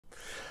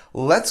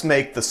Let's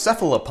make the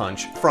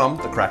Cephalopunch from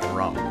the Kraken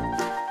Rum.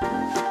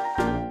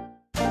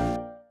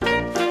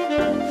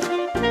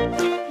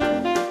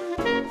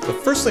 The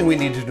first thing we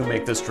need to do to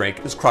make this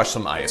drink is crush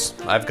some ice.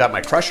 I've got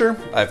my crusher,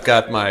 I've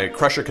got my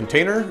crusher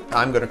container.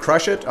 I'm going to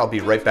crush it. I'll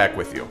be right back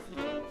with you.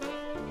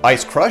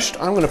 Ice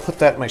crushed, I'm going to put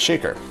that in my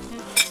shaker.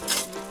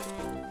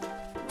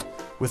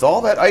 With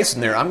all that ice in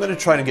there, I'm going to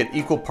try to get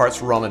equal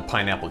parts rum and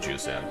pineapple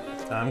juice in.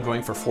 I'm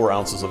going for 4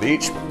 ounces of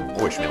each.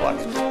 Wish me luck.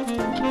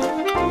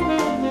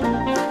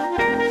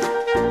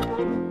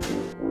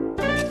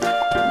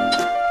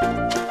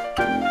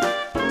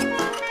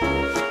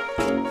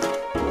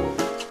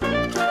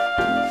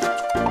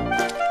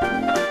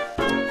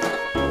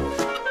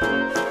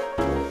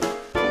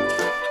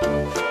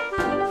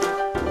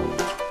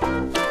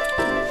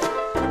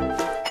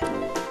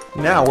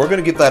 Now we're going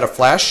to give that a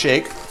flash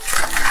shake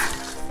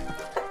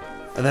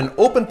and then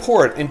open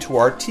pour it into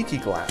our tiki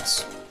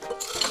glass.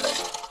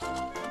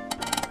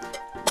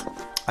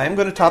 I am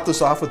going to top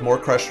this off with more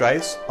crushed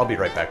ice. I'll be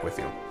right back with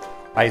you.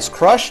 Ice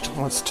crushed.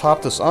 Let's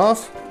top this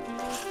off.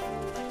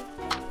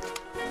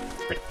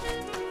 Great.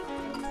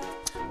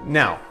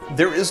 Now,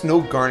 there is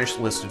no garnish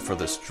listed for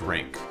this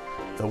drink.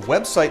 The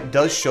website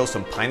does show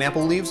some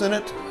pineapple leaves in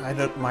it.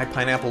 My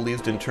pineapple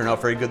leaves didn't turn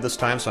out very good this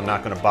time, so I'm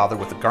not going to bother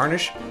with the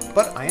garnish,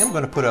 but I am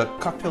going to put a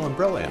cocktail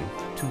umbrella in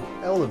to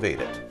elevate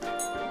it.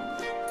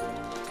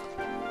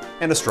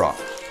 And a straw.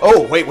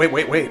 Oh, wait.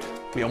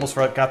 We almost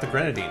forgot the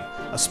grenadine.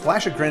 A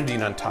splash of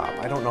grenadine on top.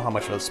 I don't know how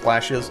much of a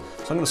splash is, so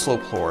I'm going to slow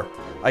pour.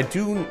 I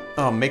do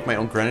make my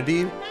own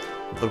grenadine.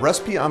 The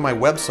recipe on my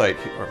website,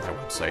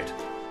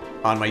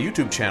 on my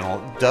YouTube channel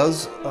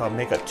does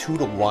make a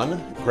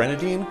 2-to-1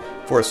 grenadine.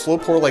 For a slow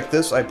pour like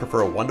this, I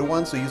prefer a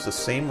 1-to-1, so use the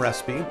same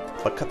recipe,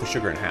 but cut the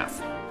sugar in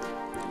half.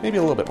 Maybe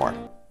a little bit more.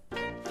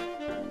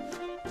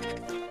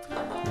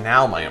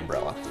 Now my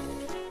umbrella.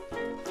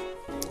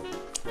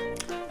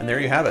 And there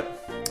you have it,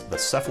 the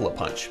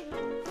Cephalopunch.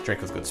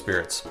 Drink with good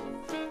spirits.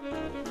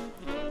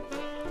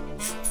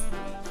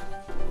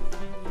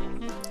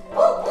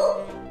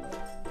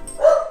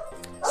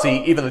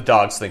 See, even the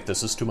dogs think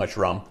this is too much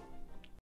rum.